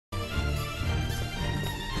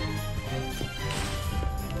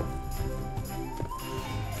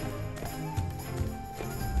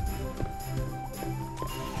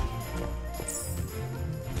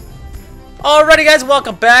Alrighty guys,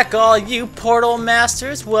 welcome back all you Portal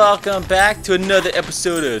Masters. Welcome back to another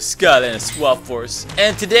episode of Skylanders Swap Force.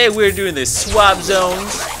 And today we're doing the swap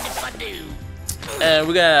zones. And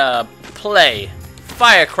we're gonna play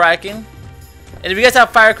Fire Kraken. And if you guys have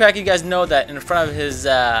Fire Kraken, you guys know that in front of him he has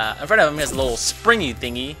a little springy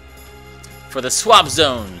thingy for the swap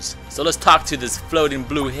zones. So let's talk to this floating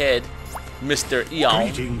blue head, Mr. Eon.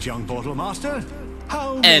 Greetings, young Portal Master.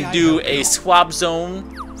 And do a swap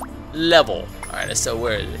zone level. Alright, so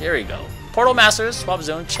here we go. Portal Masters Swap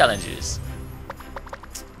Zone Challenges.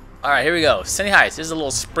 Alright, here we go. Sunny Heights. This is a little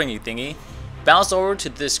springy thingy. Bounce over to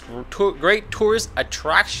this great tourist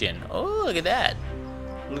attraction. Oh, look at that.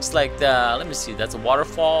 Looks like let me see, that's a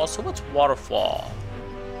waterfall. So what's waterfall?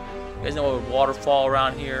 You guys know what waterfall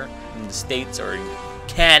around here in the States or in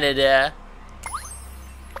Canada?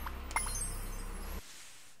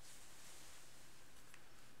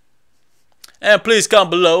 And please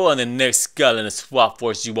comment below on the next Skylanders Swap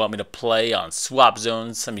Force you want me to play on Swap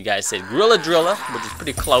Zones. Some of you guys said Grilla Drilla, which is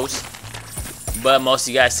pretty close. But most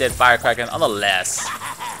of you guys said Fire Kraken on the last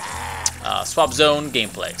Swap Zone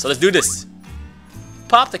gameplay. So let's do this.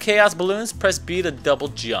 Pop the Chaos Balloons, press B to double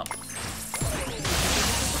jump.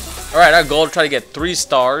 Alright, our goal is to try to get 3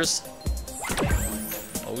 stars.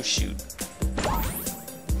 Oh shoot.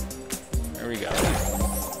 There we go.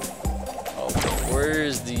 Okay,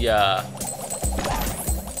 where's the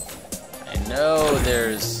No,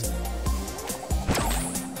 there's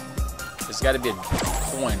got to be a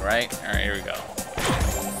coin, right? All right, here we go.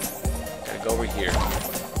 Gotta go over here.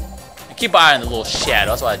 And keep an eye on the little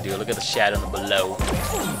shadow. That's what I do. Look at the shadow below.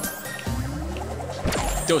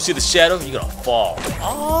 Don't see the shadow, you're gonna fall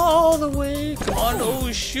all the way. Come on!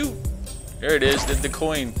 Oh shoot! There it is. The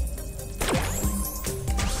coin.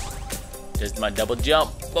 There's my double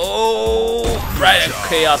jump. Oh! Right at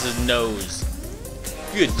Chaos's nose.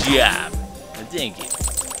 Good job. Thank you.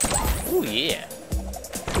 Oh yeah.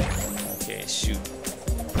 Okay, shoot.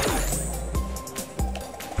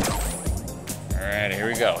 Alright, here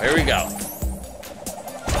we go. Here we go.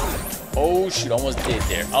 Oh shoot, almost dead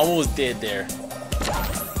there. Almost dead there.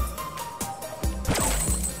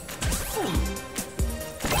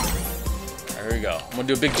 Here we go. I'm gonna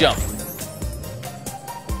do a big jump.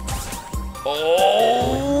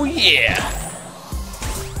 Oh yeah.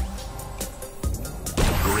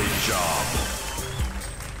 Great job.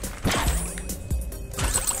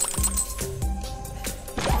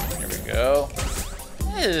 Go.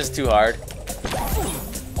 This is too hard.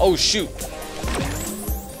 Oh shoot.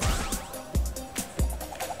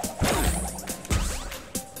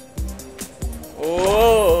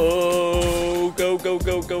 Oh, go, go,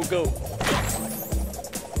 go, go, go.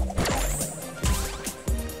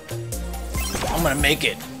 I'm gonna make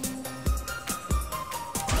it.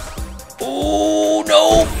 Oh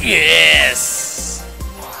no. Yes.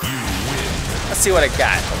 Let's see what I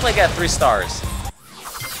got. Hopefully I got 3 stars.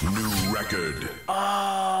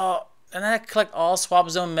 Oh, and then I collect all Swap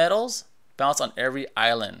Zone medals. Bounce on every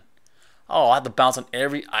island. Oh, I have to bounce on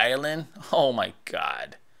every island? Oh my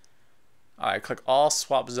god. Alright, collect all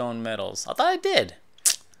Swap Zone medals. I thought I did.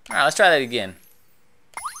 Alright, let's try that again.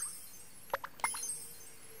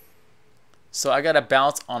 So I gotta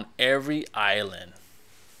bounce on every island.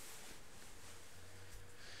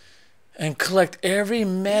 And collect every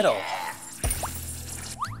medal.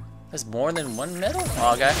 There's more than 1 medal?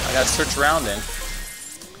 Oh, okay. I gotta search around then.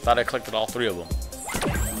 Thought I collected all 3 of them.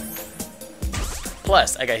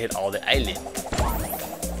 Plus, I gotta hit all the islands.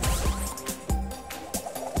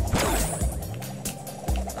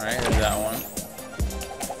 Alright, there's that one.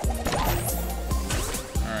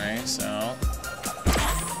 Alright, so.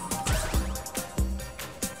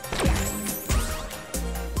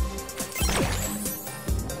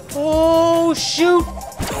 Oh, shoot!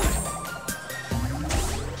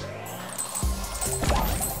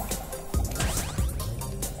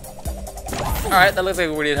 Alright, that looks like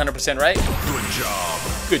we did 100% right. Good job.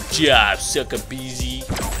 Good job, sucker beezy.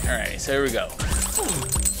 Alright, so here we go.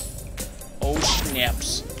 Oh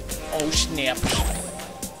snaps. Oh snaps.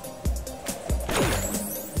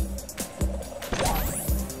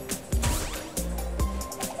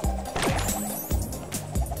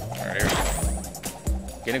 Alright, here we go.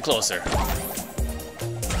 Getting closer.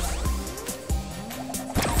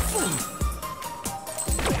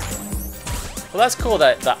 Well, that's cool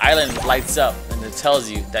that the island lights up and it tells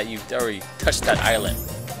you that you've already touched that island.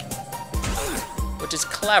 Which is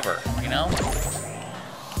clever, you know?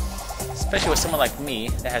 Especially with someone like me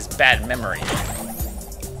that has bad memory.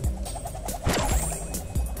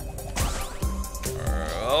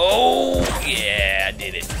 Oh, yeah, I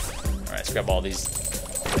did it. Alright, let's grab all these.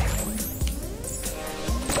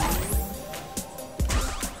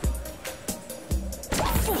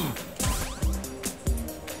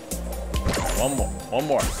 One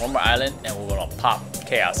more island, and we're gonna pop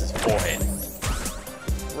Chaos's forehead.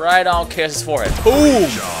 Right on Chaos's forehead. Boom!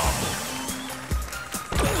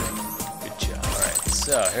 Good job. All right.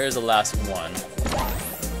 So here's the last one.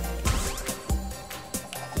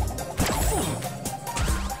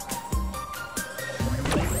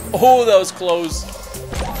 Oh, that was close.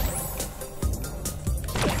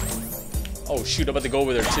 Oh shoot, I'm about to go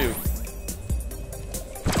over there too.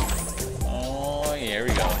 Oh, yeah, here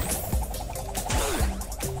we go.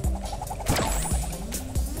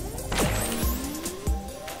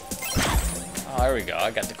 Oh, there we go.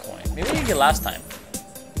 I got the coin. Maybe I didn't get last time.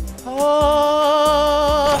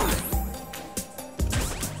 Oh,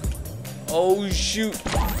 oh shoot.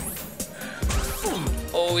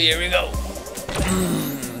 Oh, here we go.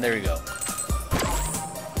 There we go.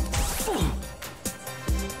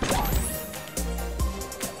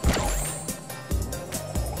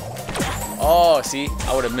 Oh, see?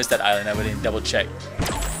 I would have missed that island. I would have double checked.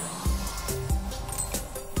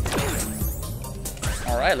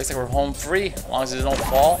 Alright, looks like we're home free. As long as it don't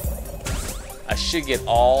fall. I should get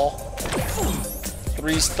all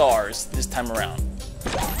 3 stars this time around.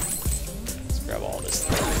 Let's grab all this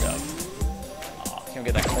stuff. Oh, can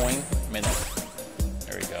we get that coin? I mean,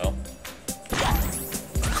 there we go.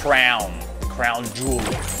 Crown. Crown jewel.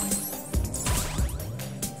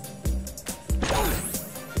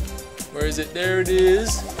 Where is it? There it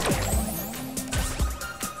is.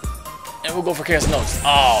 And we'll go for Chaos Notes.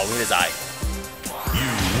 Oh, look at his eye.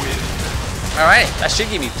 Alright, that should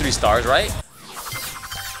give me 3 stars, right?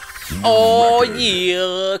 Oh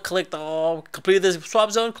yeah! Collect all, complete this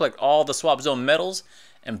swap zone, collect all the swap zone medals,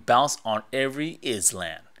 and bounce on every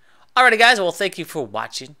island. Alrighty guys, well thank you for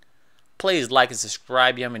watching. Please like and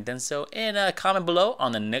subscribe if you haven't done so, and comment below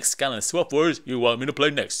on the next Skylanders Swap Wars you want me to play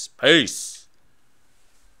next. Peace!